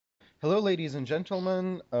Hello, ladies and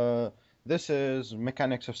gentlemen. This is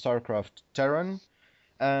Mechanics of StarCraft Terran,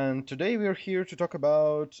 and today we're here to talk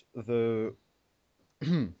about the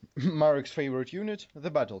Marek's favorite unit,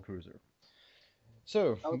 the Battlecruiser.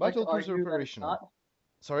 So, I would like to Battlecruiser argue that it's operational. not.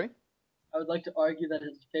 Sorry? I would like to argue that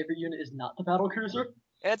his favorite unit is not the Battlecruiser.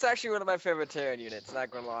 It's actually one of my favorite Terran units,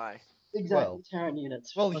 not gonna lie. Exactly, Well, Terran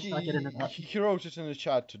units. well, Let's not get into that. he wrote it in the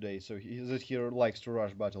chat today, so he likes to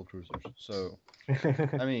rush Battlecruisers. So,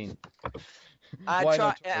 I mean, I why try.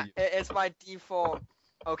 not argue? It's my default.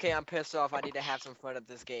 Okay, I'm pissed off. I need to have some fun at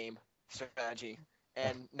this game strategy,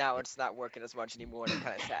 and now it's not working as much anymore. And I'm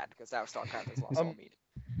kind of sad because now StarCraft has lost all meaning.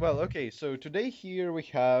 Well, okay, so today here we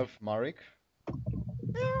have Marek,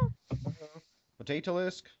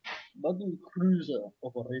 Potatoisk, Battlecruiser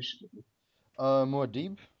operation.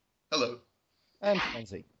 Muad'Dib, Hello. and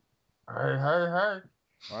Fancy. Hey.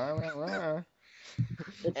 Wah, wah, wah.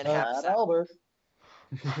 It's And Fat half Albert.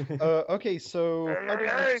 Okay, so how do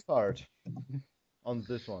we start on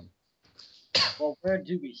this one? Well, where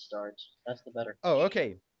do we start? That's the better. Oh,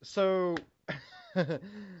 okay. So,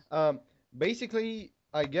 basically,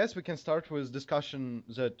 I guess we can start with discussion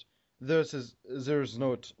that there's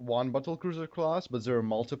not one battlecruiser class, but there are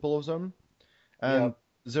multiple of them, and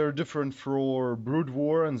they're different for Brood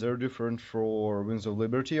War, and they're different for Wings of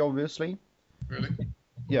Liberty, obviously. Really?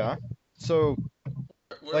 Yeah. So,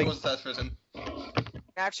 Where Like- was that written?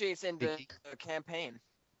 Actually, it's in the campaign.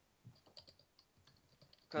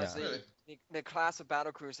 Because Yeah. Really? the class of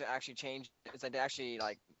Battlecruiser actually changed. Is they actually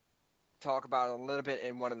like talk about it a little bit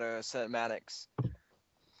in one of the cinematics.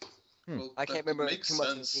 Well, I can't that remember makes too much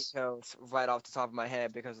of the sense. details right off the top of my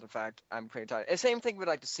head because of the fact I'm pretty tired. The same thing with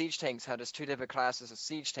like the siege tanks, how there's two different classes of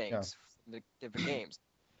siege tanks from the different games.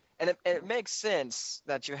 And it makes sense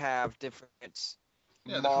that you have different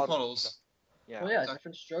Yeah, different models. Yeah. Well, yeah, exactly.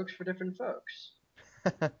 different strokes for different folks.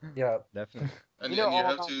 yeah, definitely. And You know, and you all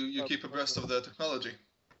have about- to you keep abreast of the technology.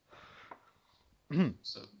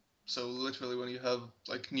 So literally when you have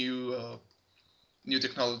like new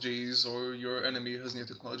technologies or your enemy has new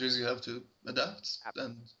technologies, you have to adapt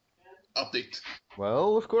and update.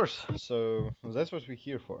 Well, of course. So that's what we're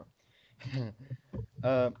here for.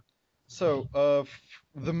 The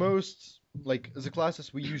most like the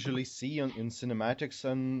classes we usually see in cinematics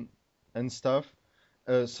and stuff.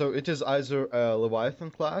 So it is either a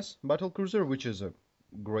Leviathan class battlecruiser, which is a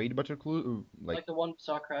great battlecruiser, Like the one we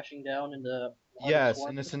saw crashing down in the yes, Swarm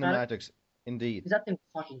in the cinematic. cinematics, indeed. Because that thing's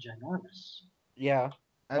fucking ginormous. Yeah.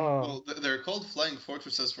 And Well, they're called flying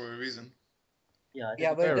fortresses for a reason. Yeah,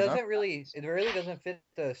 Yeah, but Fair it enough. doesn't really doesn't fit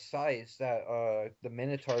the size that the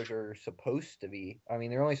Minotaurs are supposed to be. I mean,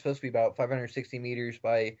 they're only supposed to be about 560 meters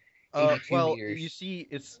by 82 well, meters. you see,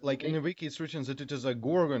 it's like in the wiki it's written that it is a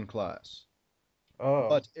Gorgon class. Oh.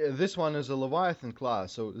 But this one is a Leviathan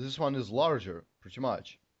class, so this one is larger, pretty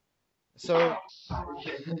much. So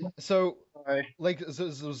Sorry. like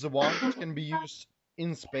the one that can be used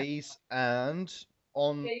in space and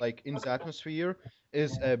on like in the atmosphere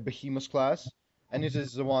is a Behemoth class, and it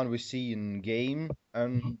is the one we see in game.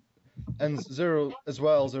 And there as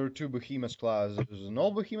well there are two Behemoth class. There's an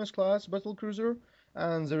old Behemoth class battlecruiser,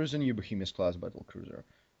 and there is a new Behemoth class battlecruiser,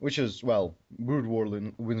 which is Brood War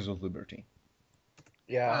Wings of Liberty.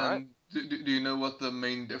 Yeah. Do you know what the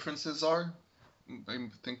main differences are? I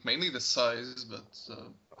think mainly the size, but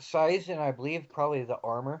Size and I believe probably the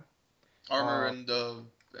armor. armor and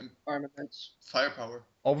Armaments. firepower.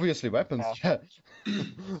 Obviously weapons, yeah.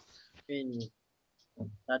 I mean,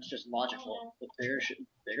 that's just logical. The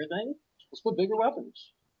bigger thing, let's put bigger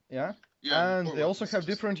weapons. Yeah. Yeah, And more they also weapons, have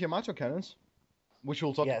just- different Yamato cannons, which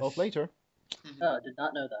we'll talk Yes. about later. Oh, did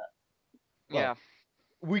not know that. Yeah.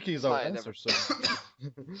 Wiki is our Fine, answer, so.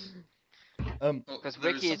 Well, Because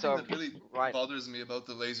there is wikis something are that really right. bothers me about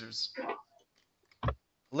the lasers,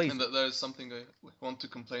 Laser. and that is something I want to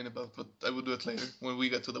complain about, but I will do it later when we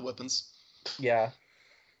get to the weapons. Yeah.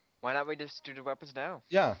 Why not we just do the weapons now?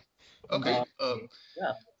 Yeah. Okay.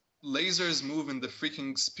 Yeah. Lasers move in the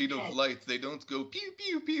freaking speed of light. They don't go pew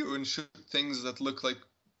pew pew and shoot things that look like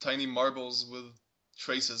tiny marbles with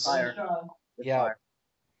traces. Fire. With Yeah. fire.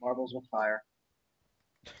 Marbles with fire.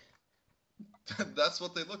 That's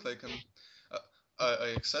what they look like, and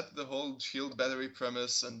I accept the whole shield battery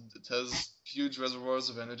premise, and it has huge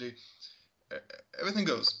reservoirs of energy. Everything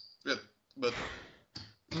goes, really, but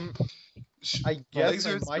I guess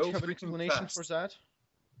I lasers might go have an freaking explanation fast. for that.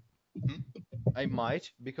 Hmm? I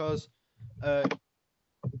might, because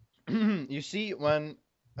you see, when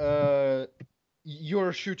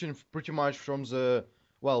you're shooting pretty much from the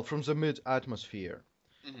mid-atmosphere.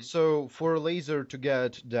 Mhm. So for a laser to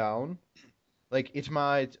get down, like it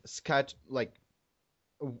might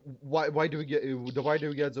why do we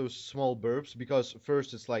get those small burps? Because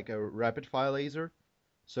first it's like a rapid fire laser,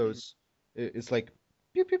 so it's like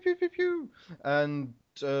pew pew pew pew pew, and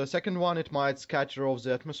second one it might scatter off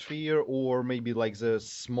the atmosphere or maybe like the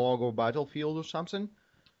smog of battlefield or something.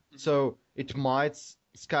 So it might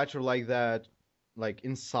scatter like that, like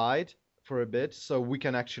inside for a bit, so we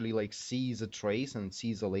can actually like see the trace and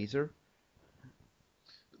see the laser.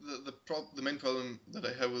 The main problem that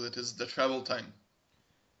I have with it is the travel time.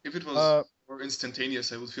 If it was Uh, more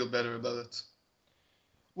instantaneous, I would feel better about it.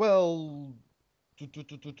 well, I'm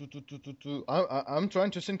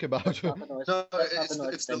trying to think about That's it. not the noise. No, That's not the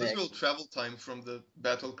noise it's they the make. literal travel time from the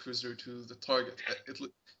Battlecruiser to the target.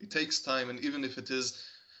 It takes time, and even if it is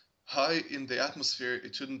high in the atmosphere,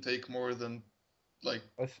 it shouldn't take more than like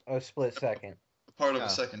A split second. a part of a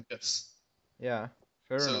Yeah. second. Yes. Yeah,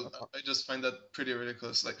 fair So enough. I just find that pretty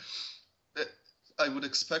ridiculous. Like, I would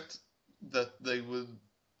expect that they would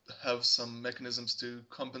have some mechanisms to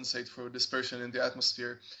compensate for dispersion in the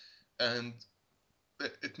atmosphere, and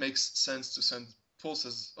it makes sense to send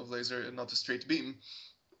pulses of laser and not a straight beam.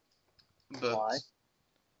 But Why?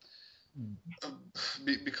 uh,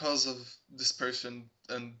 because of dispersion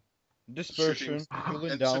and Dispersion,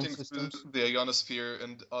 cooling down shooting through systems. the ionosphere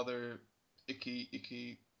and other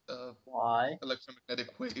icky Why?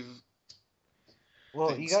 electromagnetic wave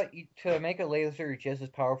Well, things. to make a laser just as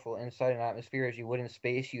powerful inside an atmosphere as you would in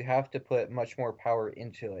space, you have to put much more power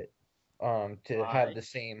into it, to Why? have the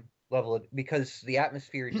same level of, because the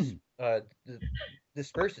atmosphere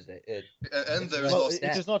disperses it. And It's there is less Well, lost. it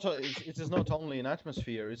dense. is not. It is not only an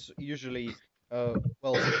atmosphere. It's usually, well,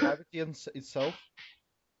 the gravity itself.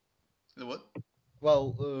 The what?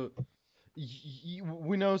 Well,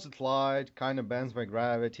 we know that light kind of bends by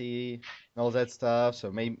gravity and all that stuff.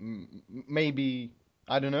 So maybe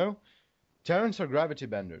I don't know. Terrans are gravity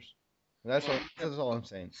benders. Well, That's all I'm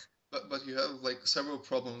saying. but you have like several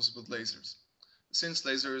problems with lasers. Since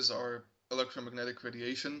lasers are electromagnetic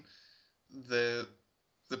radiation, the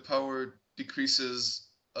the power decreases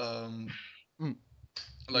Mm,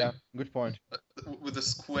 like yeah, good point. with the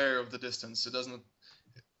square of the distance. It doesn't.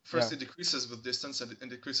 First, Yeah. it decreases with distance, and it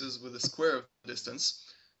decreases with the square of the distance.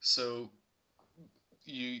 So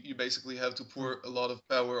you basically have to pour a lot of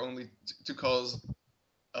power only to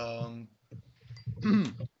um,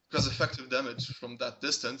 cause effective damage from that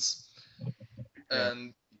distance, Yeah.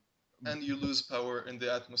 and you lose power in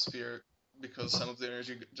the atmosphere because some of the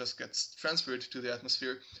energy just gets transferred to the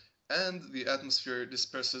atmosphere, and the atmosphere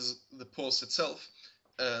disperses the pulse itself,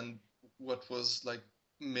 and what was like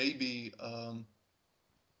maybe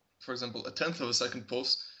for example a tenth of a second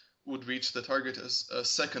pulse would reach the target as a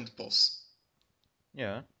second pulse.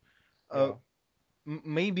 Yeah. Uh, Yeah.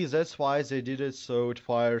 maybe that's why they did it so it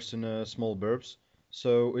fires in small burps.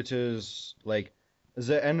 So it is like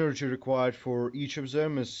the energy required for each of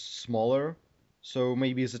them is smaller. So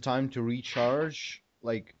maybe it's a time to recharge.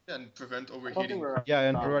 Like, And prevent I don't think overheating. we're yeah,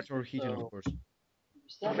 and done. prevent overheating, So, of course. Prevented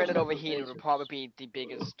establishment of overheating would lasers. probably be the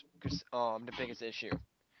biggest issue.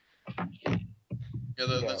 Yeah,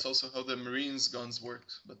 Yeah. that's also how the Marines guns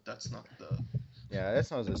worked, but that's not the. Yeah,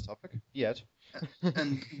 that's not this topic yet.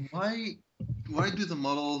 And why do the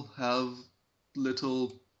model have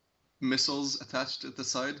little missiles attached at the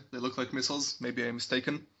side? They look like missiles. Maybe I'm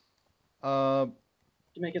mistaken. Uh,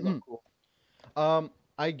 To make it look cool.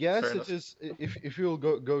 I guess Fair it enough. is if you'll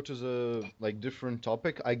go to the like different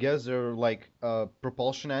topic, I guess they're like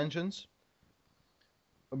propulsion engines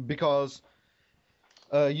because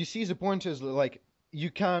you see the point is like you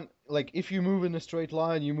can't like if you move in a straight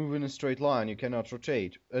line, you move in a straight line, you cannot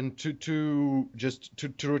rotate. And to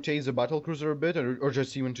rotate the battlecruiser a bit or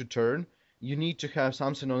just even to turn, you need to have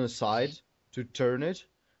something on the side to turn it.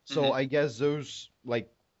 So Mhm. I guess those like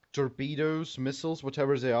torpedoes, missiles,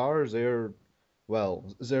 whatever they are, they're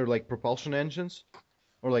like propulsion engines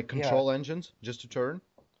or like Yeah. control engines just to turn.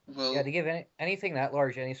 Well, Yeah, to give anything that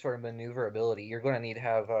large any sort of maneuverability, you're going to need to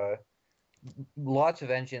have lots of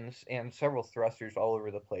engines and several thrusters all over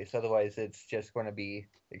the place. Otherwise, it's just going to be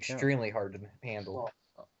extremely hard to handle.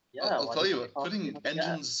 Well, yeah. I'll why tell you doesn't what, it cost too putting much gas?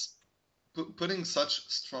 engines, putting such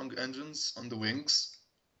strong engines on the wings,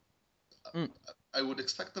 Mm. I would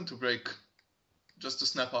expect them to break just to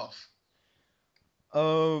snap off.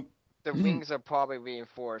 Uh, The wings are probably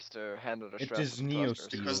reinforced to handle the It stress is of the Neo thrusters.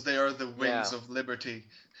 Steel. Because they are the wings Yeah. of liberty.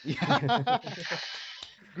 Yeah.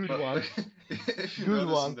 Good But one. if you Good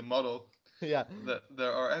notice one. in the model, Yeah. that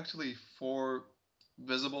there are actually 4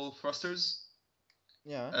 visible thrusters,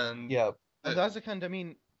 Yeah. and Yeah. On the other hand, I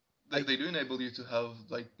mean, they do enable you to have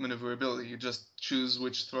like maneuverability. You just choose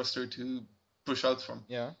which thruster to push out from.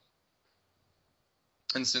 yeah.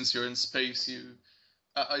 And since you're in space,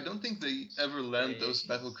 I don't think they ever land those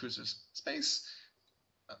battle cruisers. Space.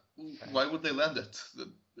 Why would they land it?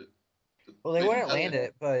 Well, they They wouldn't have- land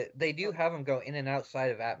it, but they do have them go in and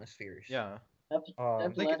outside of atmospheres. Yeah. They have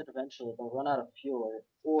to Like- land it eventually. They'll run out of fuel,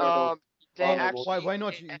 or They Oh, actually, why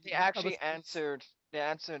not? They, You they have a actually space- answered. They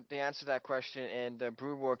answered that question in the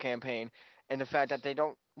Brood War campaign, and the fact that they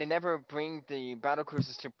never bring the battle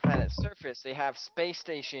cruisers to planet surface. They have space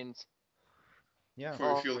stations. Yeah.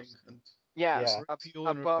 for refueling. And Yeah, Yeah. Fuel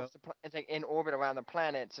and above repel. it's like in orbit around the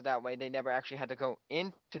planet, so that way they never actually had to go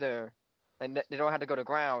into the, and they don't have to go to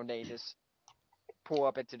ground. They just pull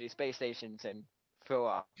up into these space stations and fill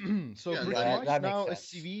up. So Yeah, pretty that- much that makes now sense.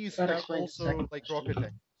 SCVs That have explains the also second like question. rocket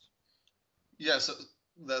engines. yeah, so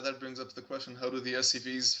that brings up the question: how do the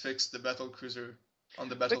SCVs fix the battle cruiser on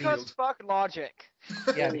the Because battlefield? fuck logic.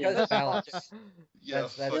 Yeah, because Aliens. balance. Yeah,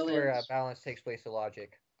 That's fuck. where Aliens. balance takes place of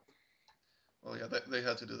logic. Well, yeah, they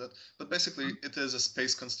had to do that. But basically, it is a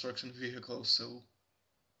space construction vehicle, so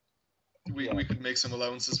we could make some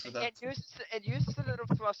allowances for that. It uses the little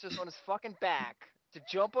thrusters on its fucking back to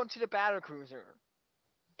jump onto the battle cruiser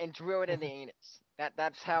and drill it in the anus.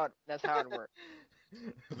 That's how it works.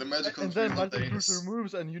 The magical And then drill in the Battlecruiser anus.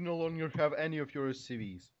 moves and you no longer have any of your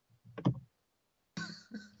SCVs.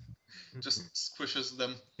 Just squishes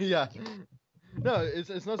them. Yeah. No,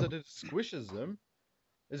 it's not that it squishes them.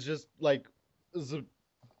 It's just like the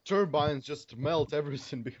turbines just melt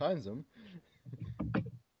everything behind them.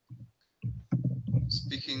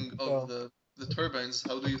 Speaking So- of the turbines,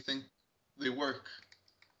 how do you think they work?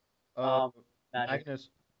 Magic. Magnus.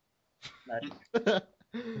 Magic.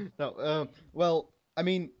 No, well, I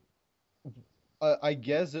mean, I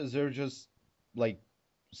guess that they're just like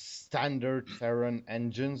standard Terran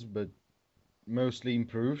engines, but mostly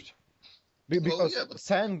improved. Because yeah, but-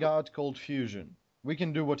 Sand God called fusion. We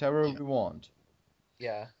can do whatever we want.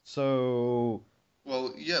 Yeah. So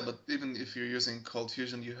Well, yeah, but even if you're using cold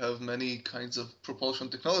fusion, you have many kinds of propulsion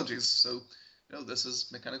technologies. So, this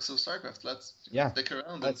is mechanics of StarCraft. Let's stick around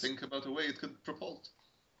and let's- think about a way it could propel.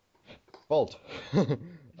 Bolt. mm,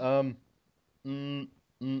 mm, mm,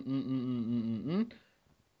 mm, mm, mm,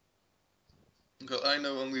 mm. I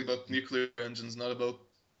know only about nuclear engines, not about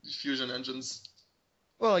fusion engines.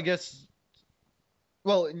 Well, I guess.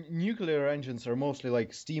 Well, nuclear engines are mostly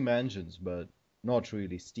like steam engines, but not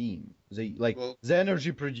really steam. They the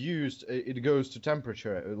energy produced, it goes to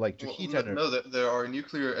temperature, like to heat energy. No, there are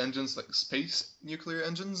nuclear engines like space nuclear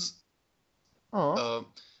engines. Oh.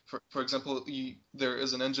 For example, there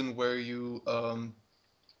is an engine where you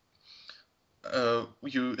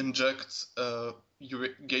inject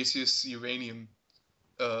gaseous uranium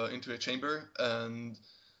into a chamber, and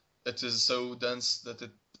it is so dense that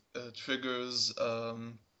it triggers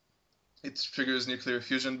nuclear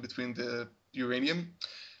fusion between the uranium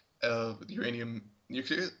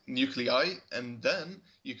nuclei, and then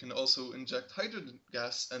you can also inject hydrogen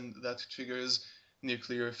gas, and that triggers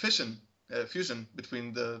nuclear fusion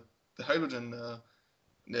between the hydrogen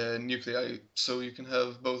nuclei. So you can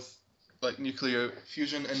have both like nuclear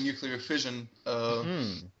fusion and nuclear fission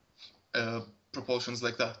propulsions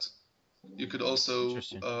like that. You could also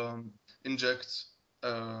inject.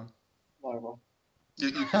 Whatever.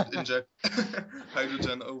 You could inject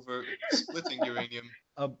hydrogen over splitting uranium,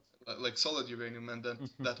 like solid uranium, and then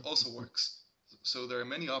that also works. So there are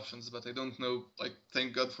many options, but I don't know. Like,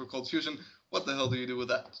 thank God for cold fusion. What the hell do you do with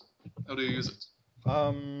that? How do you use it?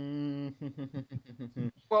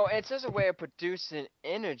 Well, it's just a way of producing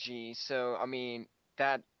energy. So I mean,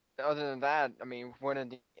 that other than that, I mean,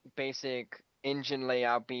 wouldn't the basic engine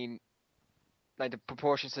layout be like the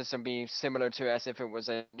propulsion system be similar to as if it was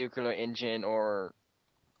a nuclear engine or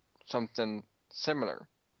something similar?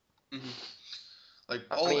 Mm-hmm. Like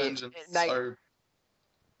I all mean, engines like- are.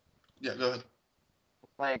 Yeah, go ahead.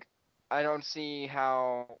 Like, I don't see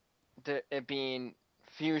how it being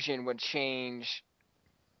fusion would change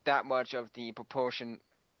that much of the propulsion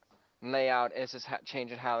layout. It's just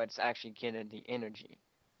changing how it's actually getting the energy.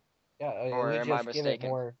 Yeah, it Or would am I just give it mistaken?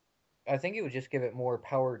 more. I think it would just give it more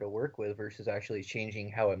power to work with versus actually changing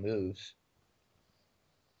how it moves.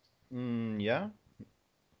 Yeah.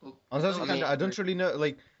 Well, On the other I hand, mean- I don't really know.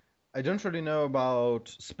 Like, I don't really know about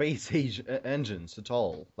space age engines at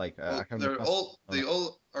all. Like, I can't. They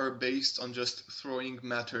all are based on just throwing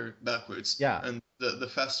matter backwards. Yeah. And the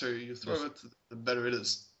faster you throw it, the better it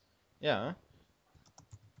is. Yeah.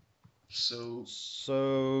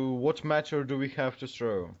 So what matter do we have to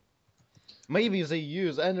throw? Maybe they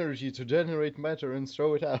use energy to generate matter and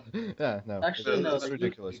throw it out. Yeah, no. Actually, no. It's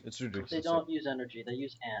ridiculous. It's ridiculous. They don't use energy. They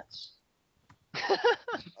use ants.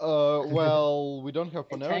 Well, we don't have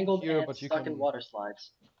Panera Entangled here, ants but you stuck can. in water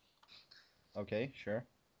slides. Okay, sure.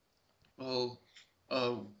 Well,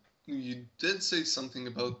 uh, you did say something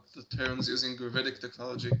about the Terrans using gravitic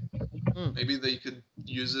technology. Hmm. Maybe they could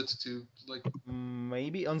use it to like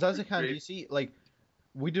Maybe on the other hand, you recreate. see, like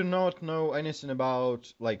we do not know anything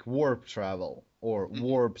about like warp travel or Mhm.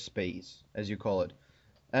 warp space, as you call it.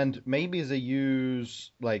 And maybe they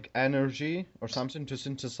use like energy or something to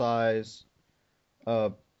synthesize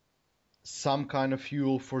uh, some kind of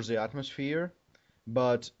fuel for the atmosphere,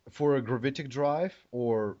 but for a gravitic drive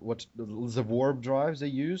or what the warp drive they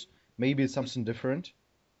use, maybe it's something different.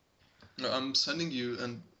 No, I'm sending you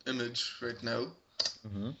an image right now.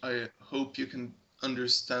 Mm-hmm. I hope you can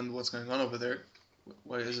understand what's going on over there.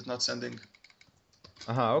 Why is it not sending?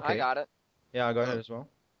 Uh-huh, I okay. got it. Yeah, go ahead as well.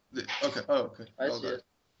 Okay. Oh, okay. I Well, see it.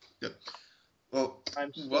 good. Well,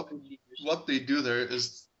 I'm so what confused. what they do there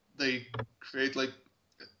is they create like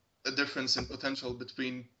a difference in potential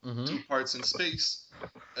between Mm-hmm. two parts in space,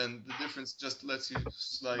 and the difference just lets you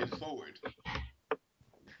slide forward.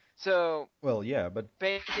 So Well, yeah, but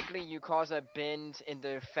basically, you cause a bend in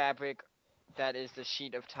the fabric that is the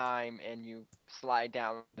sheet of time, and you slide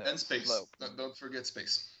down the And space. slope. Don't forget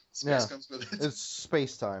space. Space yeah, comes with it. it's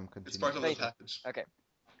space-time It's part of the continuum. Space. package. Okay.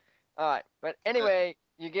 All right. But Uh, anyway,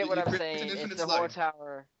 you get what you I'm create an saying. It's infinite the slide.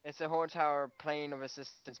 Hortower. It's the Hortower plane of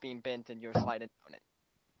resistance being bent, and you're sliding down it.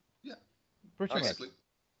 Yeah, Pretty Okay. much. basically.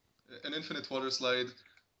 An infinite water slide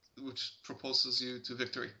which propulses you to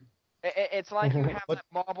victory. It's like you have But that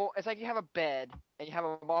marble. It's like you have a bed, and you have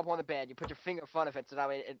a marble on the bed. You put your finger in front of it, so that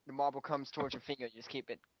way the marble comes towards your finger. You just keep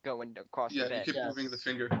it going across the Yeah, you bed. keep Yes. moving the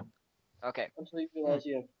finger. Okay. Until you realize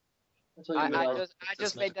you have. Until I, you I realize. just I That's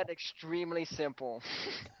just made magic. that extremely simple.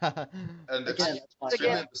 And Again, that's my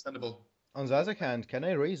extremely Again, understandable. on the other hand, can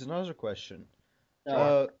I raise another question? No.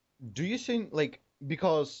 Uh, do you think like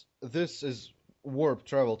because this is warp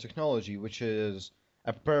travel technology, which is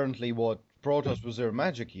apparently what Protoss with their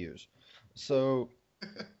magic use, so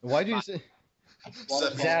why do you say Water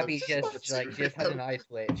Zephyr slide. Zappy just had an eye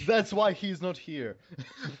switch. that's why he's not here?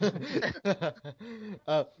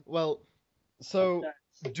 Well, so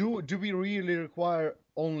do we really require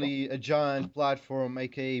only a giant platform,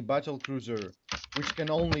 aka Battlecruiser, which can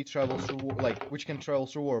only travel through which can travel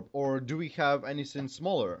through warp, or do we have anything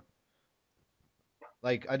smaller?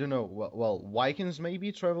 Like I don't know. Well, Vikings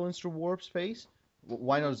maybe traveling through warp space.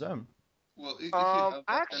 Why not them? Well, if you have that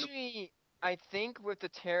kind of actually, I think with the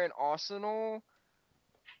Terran Arsenal,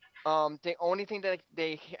 the only thing that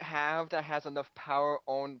they have that has enough power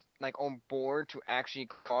on board to actually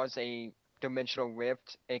cause a dimensional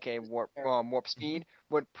rift, aka warp Mhm. speed,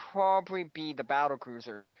 would probably be the battle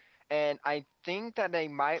cruiser, and I think that they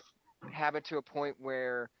might have it to a point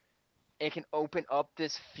where it can open up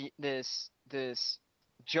this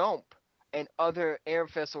jump, and other air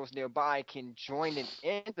vessels nearby can join it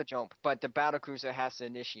in the jump, but the battle cruiser has to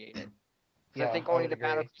initiate it. Because I Yeah, think I only would the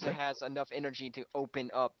battle agree. cruiser has enough energy to open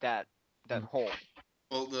up that Mm. hole.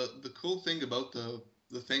 well, the cool thing about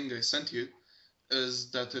the thing I sent you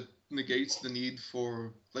is that it negates the need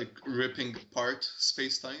for like ripping apart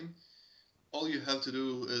space-time. All you have to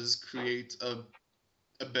do is create a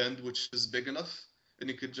bend which is big enough, and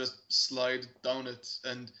you could just slide down it,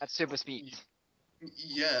 and At super speeds.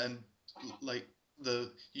 yeah, and like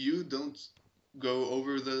you don't go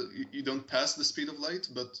over you don't pass the speed of light,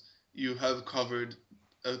 but you have covered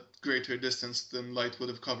a greater distance than light would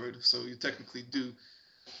have covered, so you technically do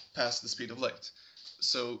pass the speed of light.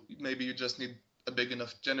 So maybe you just need a big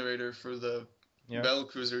enough generator for the Yeah. battle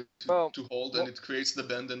cruiser Well, to hold, and it creates the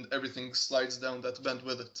bend, and everything slides down that bend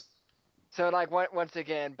with it. so like once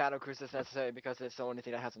again, battle cruiser is necessary because it's the only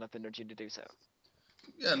thing that has enough energy to do so.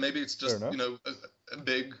 Yeah, maybe it's Fair just enough. a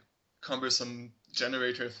big cumbersome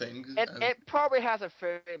generator thing, It and it probably has a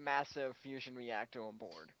very massive fusion reactor on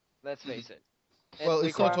board. Let's face it. It Well,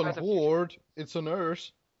 it's not on requires a fusion. board. It's on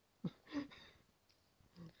Earth.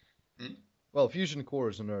 Hmm? Well, fusion core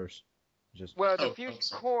is on Earth. Just Well, the Oh, fusion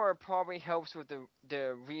sorry. core probably helps with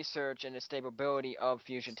the research and the stability of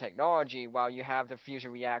fusion technology, while you have the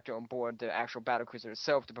fusion reactor on board the actual battlecruiser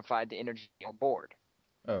itself to provide the energy on board.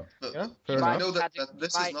 oh But, yeah, You fair but you might enough. know that, have to, that you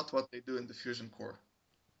this is might. not what they do in the fusion core.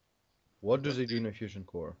 What do What they do in a fusion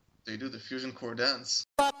core? they do the fusion core dance.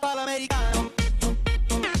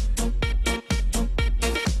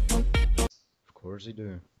 Of course they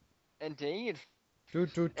do. Indeed. Do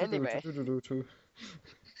do do do Anyway, do do do do.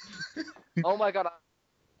 oh my god,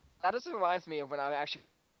 that just reminds me of when I actually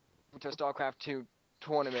went to a StarCraft 2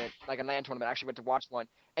 tournament, like a LAN tournament. I actually went to watch one,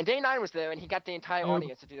 and Day 9 was there, and he got the entire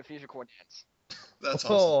audience to do the fusion core dance. That's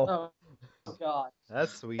awesome. Oh, Oh God.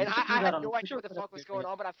 that's And sweet. We should do I that had on. no We idea should what the put up fuck was doing going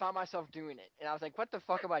on, but I found myself doing it, and I was like, "What the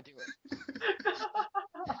fuck am I doing?"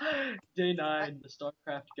 Day 9, the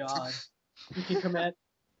StarCraft god. We can command.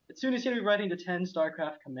 Soon he's going to be writing the 10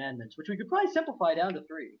 StarCraft commandments, which we could probably simplify down to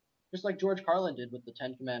 3. Just like George Carlin did with the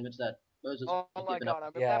 10 commandments that Moses Oh had my given god,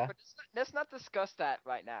 up. Yeah. but let's not discuss that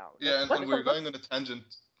right now. Yeah, What and the we're going on a tangent,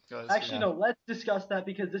 guys. Actually, Yeah. no, let's discuss that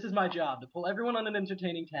because this is my job, to pull everyone on an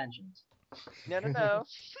entertaining tangent. No.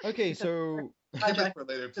 Okay, so Keep it for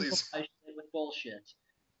later, please. Simplify shit with bullshit.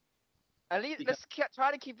 At least Because-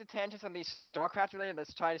 try to keep the tangents on these StarCraft related.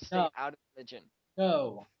 Let's try to stay No. out of religion.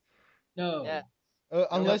 No. Yeah.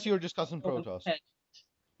 unless you're discussing No. Protoss.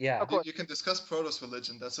 Yeah. Of course. You can discuss Protoss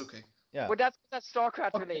religion, that's okay. Yeah. But that's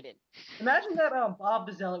StarCraft Okay. related. Imagine that Bob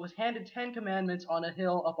the Zealot was handed 10 commandments on a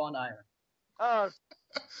hill up on iron. Oh,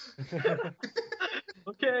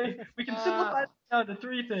 Okay, we can simplify it down to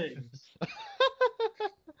 3 things.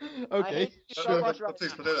 I Okay, hate you so sure. much But right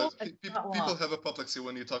please, now. Pereira, And people not have apoplexy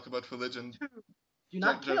when you talk about religion. 2, do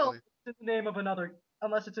not kill Generally. in the name of another,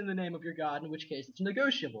 unless it's in the name of your god, in which case it's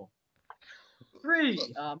negotiable. 3,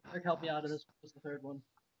 Eric, help me out of this. What's the 3rd one?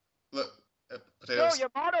 Look, No, Pereiras. your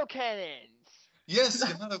auto cannons. Yes,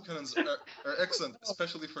 Yamato cannons are excellent,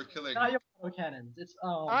 especially for killing. Not your autocannons. It's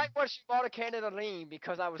I watched your auto cannon to lean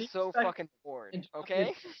because I was so Respect- fucking bored. and-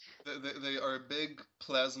 Okay. They are big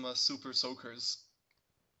plasma super soakers.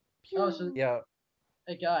 Oh, so Yeah.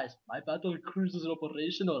 hey guys, my battle cruiser is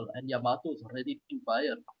operational and Yamato's ready to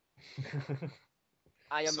fire.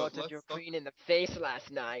 I am So not let's your talk- queen in the face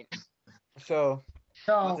last night. So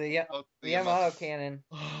No, the About the Yamato cannon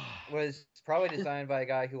was probably designed by a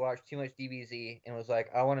guy who watched too much DBZ and was like,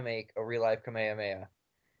 I want to make a real life Kamehameha.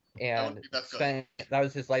 And be that guy. that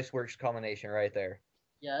was his life's work culmination right there.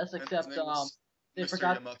 yes, And his except name was they Mr.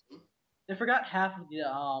 forgot Yamato. they forgot half of the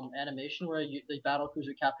animation where the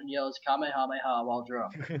battlecruiser captain yells Kamehameha while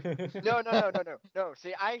drunk. No.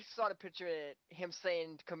 See, I saw the picture of him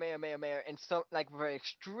saying Kamehameha in some like very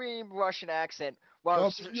extreme Russian accent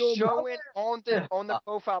while Kamehameha. showing on the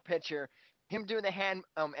profile picture him doing the hand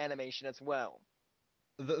animation as well.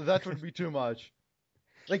 That would be too much.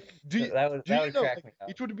 Like, do you that would know, crack like, me up.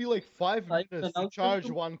 it would be like 5 Like, minutes to announce charge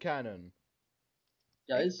them? one cannon.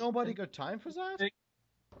 Guys, Ain't nobody got time for that?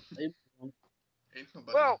 Ain't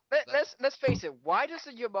nobody. Well, that- let's face it. Why does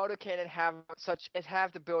the Yamato cannon have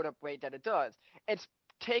the build-up rate that it does? It's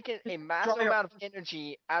taken a massive Dry amount of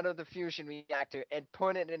energy out of the fusion reactor and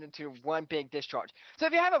put it into one big discharge. So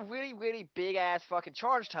if you have a really big ass fucking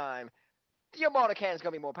charge time, the Yamato cannon is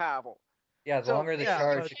gonna be more powerful. Yeah, the So, longer the yeah,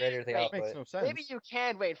 charge, but- the greater the Wait, Makes output. no sense. Maybe you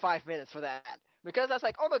can wait 5 minutes for that because that's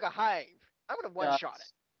like, oh my god, hive. I'm gonna one-shot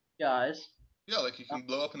it. guys, Yeah, like you can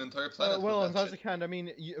blow up an entire planet. Well, on with that the shit. hand, I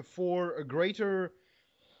mean, for a greater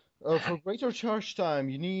charge time,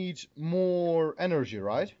 you need more energy,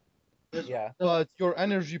 right? Yeah. But your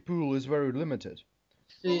energy pool is very limited.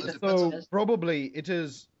 see, Well, it the- depends So on- probably it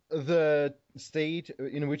is the state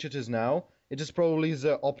in which it is now. It is probably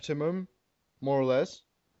the optimum, more or less.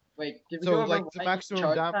 wait, did we So go over like the why maximum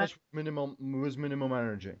charge time? damage was minimum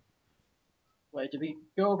energy. Wait, did we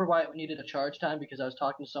go over why it needed a charge time? Because I was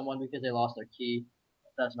talking to someone because they lost their key.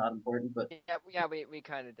 That's not important, but Yeah, we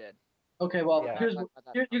kind of did. okay. Well,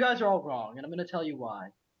 Yeah. you guys are all wrong, and I'm going to tell you why.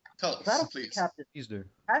 Tell The us, battlecruiser please. captain Please do.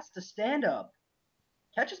 has to stand up,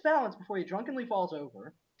 catch his balance before he drunkenly falls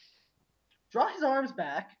over, draw his arms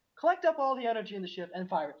back, collect up all the energy in the ship, and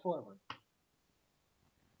fire it forward.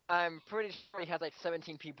 I'm pretty sure he has like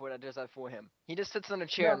 17 people that does that for him. He just sits on a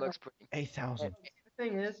chair and No. looks pretty. 8,000. The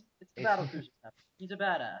thing is, it's the battlecruiser captain. He's a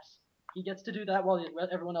badass. He gets to do that while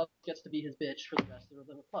everyone else gets to be his bitch for the rest of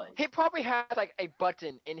the play. He probably has like a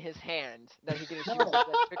button in his hand that he can just use. No.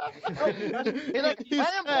 He's like,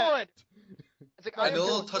 I am bored. It's like, I And am a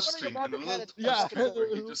little bored. What are touchscreen, your and a mother little cannons Yeah. fucking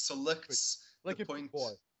for? He just selects Like the a big point.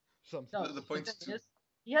 boy. Something. No, The the point thing to is,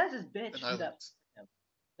 he has his bitch and do that. highlights.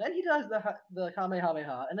 Then he does the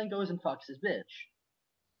Kamehameha, and then goes and fucks his bitch.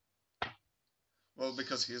 Well,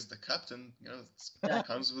 because he is the captain, you know, Yeah. it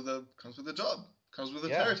comes with a job, comes with the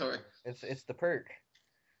Yeah. territory. It's the perk.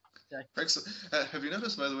 Perks. Have you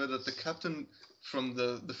noticed, by the way, that the captain from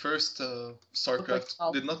the first StarCraft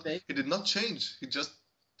Charles Bay. did not change.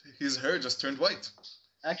 His hair just turned white.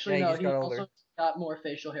 Actually, Yeah, he no, just he got also older. got more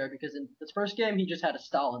facial hair because in this first game he just had a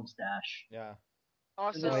Stalin stash. Yeah.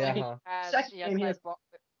 Also, Oh, yeah, he huh. has, Second he has game, he like, has-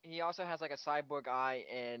 he also has like a cyborg eye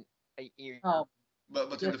and a ear.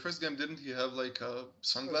 But in Yeah. the first game, didn't he have like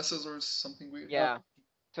sunglasses or something weird? Yeah.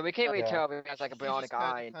 So we can't really Yeah. tell if he has like a He just bionic had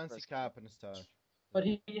eye. a in the fancy first cap and a stash. But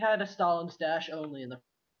he had a Stalin stash only in the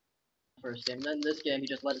first game. Then this game he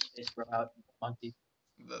just let his face grow out. Monkey.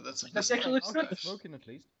 That's That's actually looks Okay, good. smoking at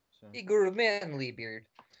least. So. He grew a manly beard.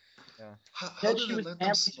 How Then did she they was let them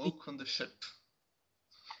happy to be- smoke on the ship?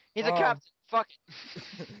 He's a Oh. captain. fuck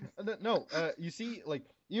it. No, you see, like,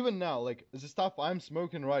 even now, like, the stuff I'm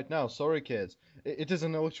smoking right now, sorry kids, it is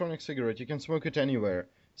an electronic cigarette. You can smoke it anywhere.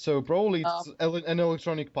 So probably it's an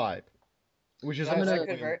electronic pipe, which is I'm also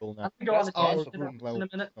gonna- available now. I'm gonna go on That's a Our tangent current in level a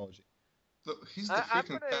of minute. technology. Look, he's the I'm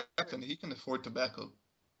freaking gonna- captain. He can afford tobacco.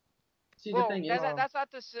 See, the Well, thing is, that's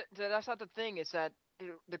not the thing. Is that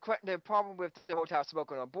the problem with the hotel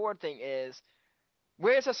smoking on board thing is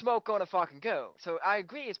where's the smoke gonna fucking go? So I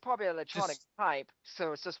agree, it's probably an electronic Just- pipe,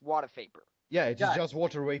 so it's just water vapor. Yeah, it is Guys, just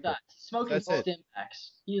water vapor. guys, smoking That's it. stim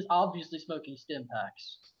packs. He is obviously smoking stim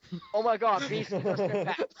packs. Oh my god, beast or stim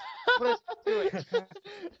packs. Let's do it.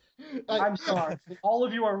 I'm sorry, all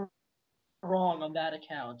of you are wrong on that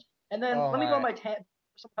account. And then Oh let me go on my. my tangent.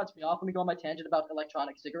 Someone cuts me off. Let me go on my tangent about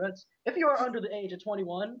electronic cigarettes. If you are under the age of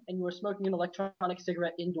 21 and you are smoking an electronic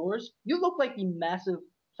cigarette indoors, you look like the massive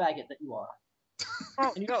faggot that you are.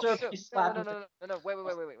 Oh, And you no, deserve to no, be no, slapped no, with no, no,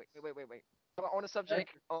 no, wait. On the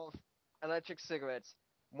subject of electric cigarettes,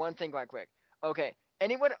 one thing right quick. Okay,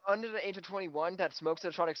 anyone under the age of 21 that smokes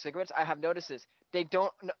electronic cigarettes, I have noticed this. They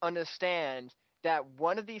don't understand that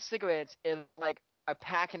one of these cigarettes is like a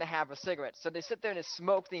pack and a half of cigarettes. So they sit there and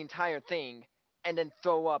smoke the entire thing and then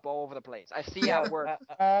throw up all over the place. I see Yeah, that work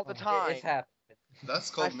all the time. It's happened.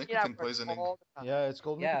 That's I called see that nicotine work poisoning. all the time. Yeah, it's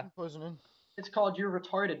called Yeah. nicotine poisoning. It's called you're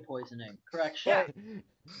retarded poisoning. Correction.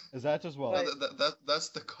 Yeah. Is that as well? But- That's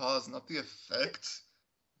the cause, not the effect.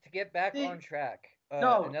 To get back See- on track,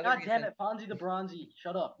 No, another god reason damn it, Fonzie the Bronzy.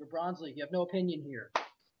 Shut up. You're Bronzy. You have no opinion here.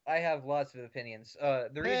 I have lots of opinions. The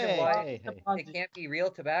reason Hey, why hey, hey. it can't be real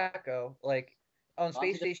tobacco, like on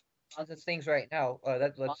space Fonzie the- stations and things right now,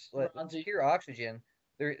 let's Bronzy. pure oxygen.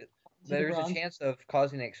 There's a Bronzy. chance of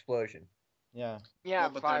causing an explosion. Yeah. Yeah, Well,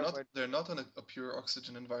 but firewood. they're not in a pure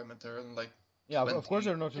oxygen environment. They're in like Yeah, of course 20,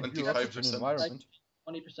 they're not in pure 25%. oxygen environment.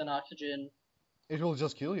 20% oxygen, It will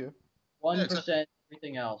just kill you. 1% exactly.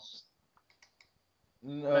 everything else.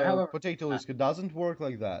 However- Potato Liska doesn't work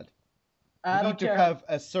like that. I You don't need to care. have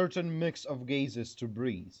a certain mix of gases to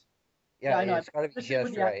breathe. Yeah, I know. it's gotta be This is what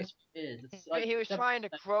just the right. atmosphere is. It's like He was 7% trying to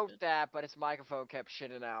quote oxygen. that, but his microphone kept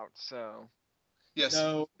shitting out, so. Yes,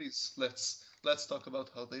 No. please let's talk about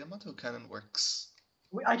how the Yamato cannon works.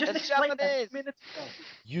 I just It's explained that Japanese. minutes ago.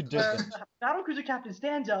 You Where didn't. the Battlecruiser captain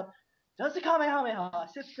stands up, does the Kamehameha,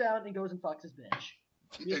 sits down, and goes and fucks his bitch.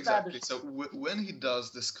 We Exactly. established So when he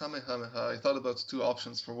does this Kamehameha, I thought about two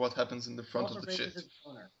options for what happens in the front also of the raises ship. his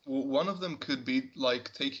boner. One of them could be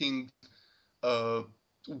like taking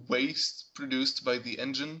waste produced by the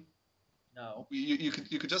engine. No. You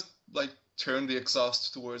could just like turn the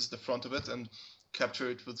exhaust towards the front of it and capture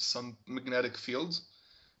it with some magnetic field,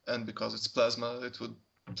 and because it's plasma, it would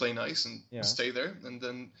play nice and Yeah. stay there. And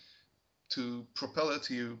then to propel it,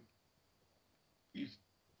 you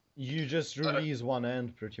You just release one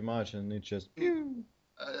end pretty much, and it just.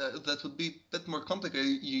 that would be a bit more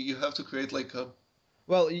complicated. You have to create like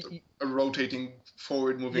Well, a rotating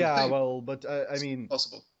forward moving yeah, thing. well, but I mean,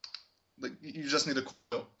 Possible. Like you just need a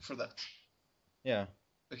coil for that. yeah.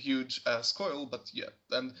 A huge ass coil, but yeah.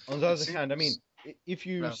 And On the it other hand, I mean, seems- if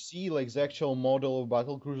you Yeah. see like the actual model of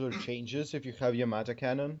Battlecruiser changes if you have Yamato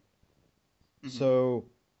cannon, Mhm. so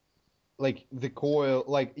like the coil,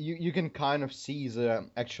 like you can kind of see the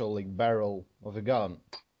actual like barrel of the gun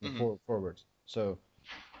Mhm. forward. So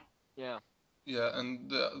Yeah. Yeah, and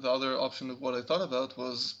the other option of what I thought about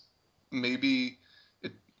was maybe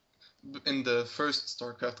it in the first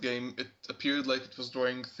StarCraft game it appeared like it was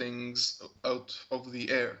drawing things out of the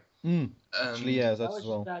air, and actually, yeah, That that's was as just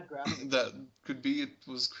well. bad graphics. that could be it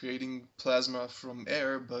was creating plasma from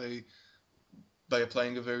air by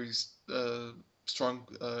applying a very strong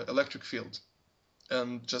electric field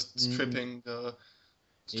and just stripping the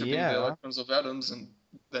Yeah. electrons of atoms, and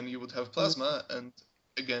then you would have plasma, and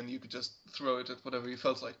again you could just throw it at whatever you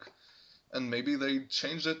felt like. And maybe they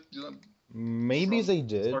changed it, Maybe from they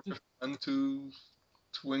did. StarCraft 1 to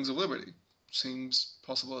Wings of Liberty. Seems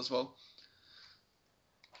possible as well.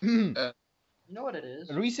 You know what it is?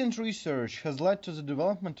 Recent research has led to the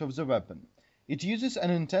development of the weapon. It uses an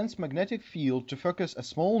intense magnetic field to focus a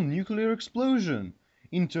small nuclear explosion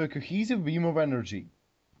into a cohesive beam of energy.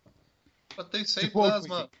 But they say To quote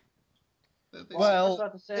plasma. They What I was Well,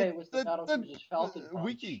 about to say was the Battlecruiser's Falcon Punch.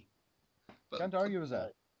 Wiki. but- Can't argue with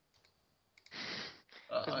that.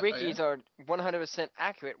 Because I wikis are 100%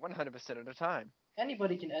 accurate 100% of the time.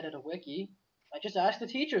 Anybody can edit a wiki. I just asked the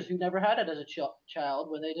teachers who never had it as a child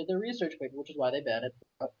when they did their research paper, which is why they banned it.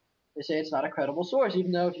 They say it's not a credible source,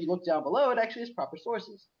 even though if you look down below, it actually has proper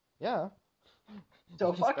sources. Yeah.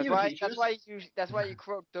 So fuck That's you, why. teachers. That's why you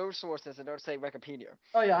quote those sources and don't say Wikipedia.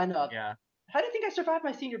 Oh yeah, I know. Yeah. How do you think I survived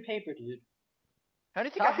my senior paper, dude? How do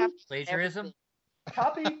you think I have Plagiarism?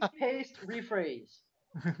 everything? Copy, paste, rephrase.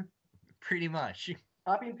 Pretty much.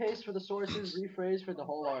 Copy and paste for the sources, rephrase for the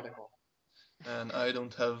whole article. And I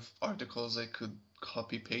don't have articles I could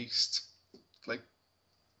copy paste, like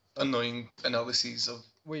annoying analyses of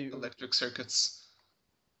Wait, electric circuits.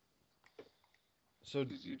 so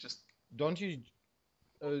You just don't you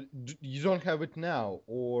you don't have it now,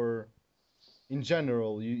 or in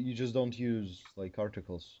general you just don't use like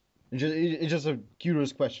articles? It's just a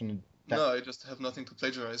curious question. no, I just have nothing to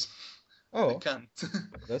plagiarize. I Oh, can't.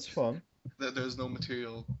 that's fun. There's no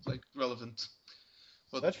material like relevant.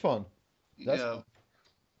 But That's fun. That's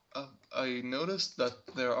yeah, I noticed that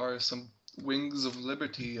there are some Wings of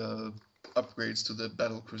Liberty upgrades to the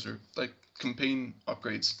Battlecruiser, like campaign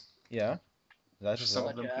upgrades. Yeah, that's Some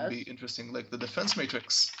fun. of them can be interesting, like the defense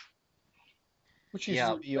matrix. Which used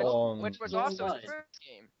Yeah. to be on. Which was Long also the line. first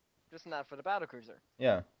game, just not for the Battlecruiser.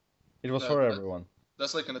 Yeah, it was That- for that- everyone.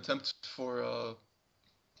 That's like an attempt for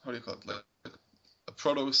how do you call it, like a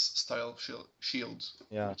Protoss style shield.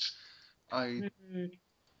 Yeah. Which I Mm,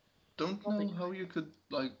 don't Well, know they- how you could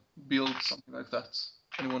like build something like that.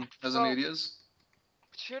 Anyone has any Well- ideas?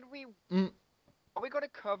 Should we? Mm. Are we going to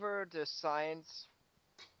cover the science?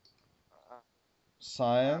 Oh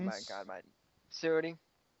Science. my god, my facility,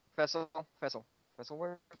 vessel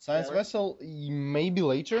word. Science Yeah. vessel, maybe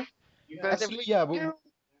later. Because Actually, yeah, but do-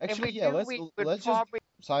 if actually, we yeah. do, Let's we would let's just probably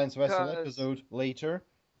science vessel because- episode later.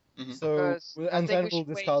 Mhm. So Because I and think then we we'll should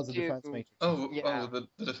wait discuss the to- defense matrix. Yeah.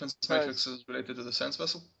 The defense matrix is related to the science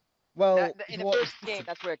vessel. Well, in it the was- first game,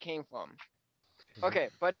 that's where it came from. Okay,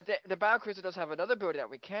 but the Battlecruiser does have another ability that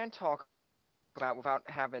we can talk about without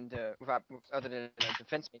other than the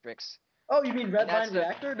defense matrix. Oh, you mean Red that's Line the-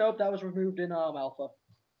 Reactor? Nope, that was removed in Alpha.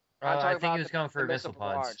 I'm I talking think about he was going for the missile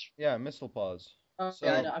pods. barrage. Yeah, missile pause. So,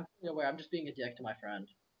 yeah, I know, I'm fully aware. I'm just being a dick to my friend.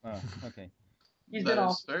 Oh, okay. He's That been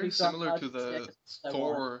is off. very We've got similar to lots of the sticks I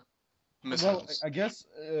Thor Well, missiles.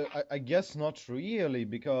 I guess not really,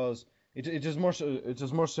 because it is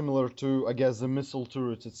more similar to, I guess, the missile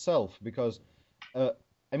turret itself, because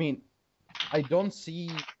I mean, I don't see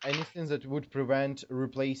anything that would prevent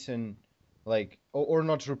replacing, like, or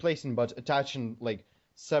not replacing, but attaching like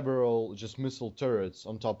several just missile turrets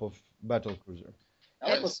on top of Battlecruiser.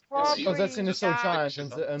 That It's was- Because that's in the Probably so not.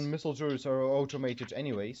 giant, and missile turrets are automated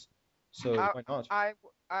anyways, so why not?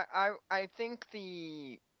 I think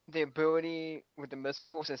the ability with the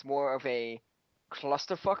missiles is more of a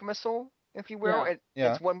clusterfuck missile, if you will. Yeah.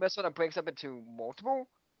 Yeah. It's one missile that breaks up into multiple,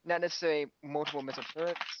 not necessarily multiple missile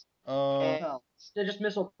turrets. Uh, No, they're just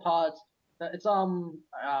missile pods. It's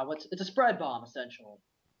it's a spread bomb essentially.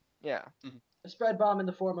 Yeah. A spread bomb in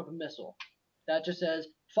the form of a missile that just says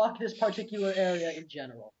 "fuck this particular area" in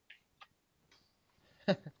general.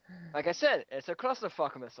 Like I said, it's a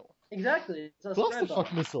clusterfuck missile. Exactly. It's a spread bomb.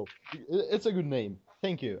 Clusterfuck missile. It's a good name.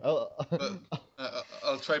 Thank you. But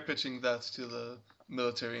I'll try pitching that to the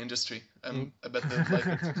military industry, and I bet they'd like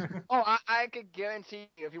it. Oh, I could guarantee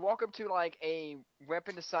you, if you walk up to like a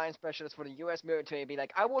weapon design specialist for the U.S. military and be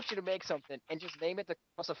like, "I want you to make something," and just name it the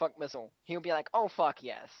clusterfuck missile, he'll be like, "Oh fuck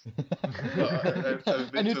yes."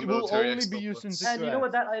 I've been And to it a will military only expo be used in once. six- And you know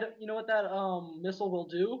what that missile will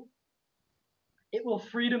do? It will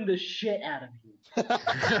freedom the shit out of you.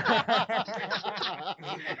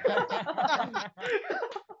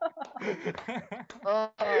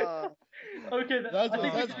 Okay, That's I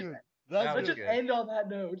think that's we good. That That's let's was good. just end on that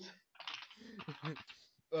note.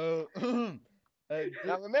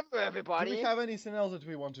 Now remember, Do everybody. we have anything else that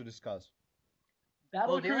we want to discuss?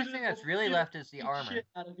 Well, the only Battlecruisers thing that's will really freedom left is the the armor. shit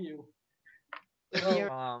out of you.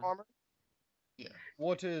 the Um, armor.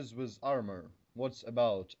 What is with armor? What's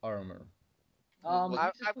about armor? Um,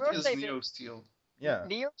 I will Is say Neo that Steel. Yeah.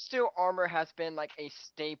 Neo Steel armor has been like a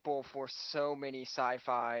staple for so many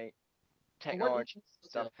sci-fi technology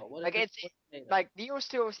stuff. Like, Like Neo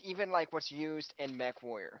Steel is even like what's used in Mech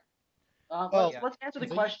Warrior. Well, let's answer the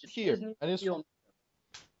they question. use here, Is Neo and it's- Steel-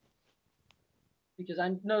 Because I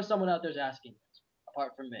know someone out there's asking this,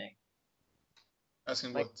 apart from me.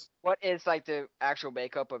 Asking Like- what? What is like the actual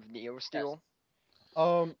makeup of Neo Steel?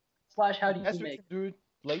 Slash, how do you Yes, we make? can do it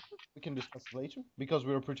later. We can discuss it later because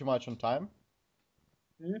we're pretty much on time.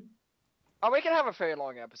 Oh, we can have a very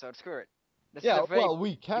long episode. Screw it. This is Yeah, a very well,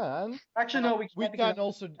 we can. Actually, no, we We can't. because can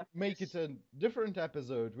also make it a different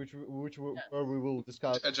episode, Yes. where we will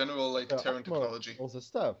discuss A general like Terran armor, technology. all the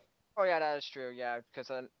stuff. Oh yeah, that is true. Yeah, because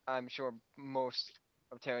I'm sure most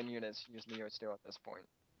of Terran units use Neo Steel at this point.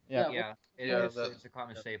 Yeah. yeah, Yeah, it's a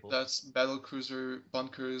common staple. That's battlecruiser,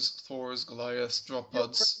 bunkers, Thors, Goliaths, drop Yeah,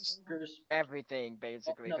 pods. bunkers. Everything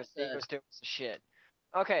basically, enough because Neo said. Steel is the shit.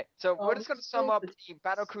 Okay, so we're just gonna let's sum say up the the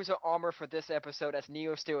Battlecruiser armor for this episode as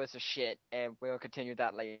Neo Steel is a shit, and we'll continue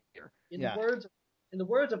that later. In Yeah. the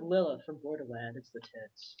words of Lilith from Borderland, it's the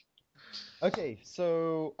tits. Okay,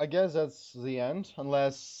 so I guess that's the end,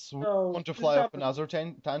 unless we So, want to to fly off summarize- another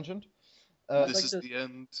tangent. I'd This like is to- the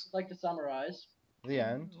end. I'd like to summarize. The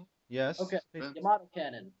end. Yes. Okay, Friends. Yamato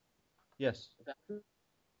Cannon. Yes. The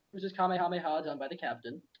Battlecruiser's Kamehameha done by the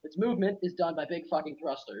captain. Its movement is done by big fucking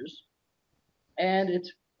thrusters. And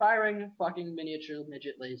it's firing fucking miniature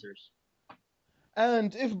midget lasers.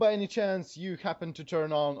 And if by any chance you happen to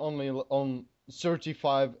turn on only on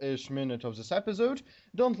 35-ish minutes of this episode,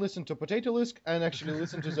 don't listen to Potato Lisk and actually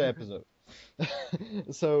listen to the episode.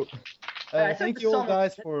 So, I said thank to you all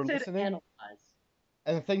summarize, guys for I said listening, analyze.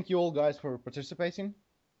 and thank you all guys for participating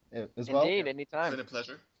as well. Indeed, It's anytime. been a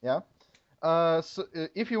pleasure.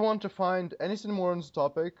 If you want to find anything more on this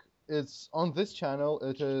topic, it's on this channel.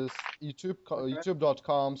 It is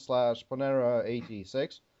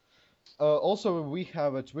youtube.com/Ponera86. Also, we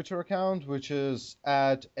have a Twitter account, which is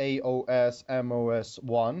at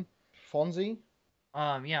AOSMOS1. Fonzie?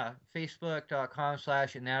 Yeah,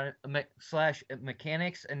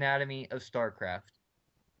 facebook.com/mechanics anatomy of StarCraft.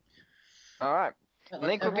 Alright.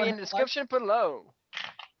 Link will be in the description below.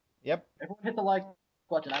 Yep. Everyone hit the like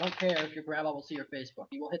button. I don't care if your grandma will see your Facebook.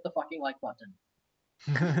 You will hit the fucking like button.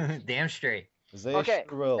 Damn straight. They Okay.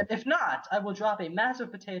 sure will. And if not, I will drop a massive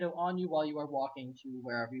potato on you while you are walking to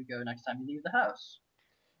wherever you go next time you leave the house.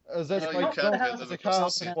 That's you why can't don't get miss the the account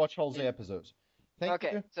processing. and watch all the episodes. Thank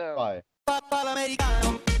Okay, you. so Bye.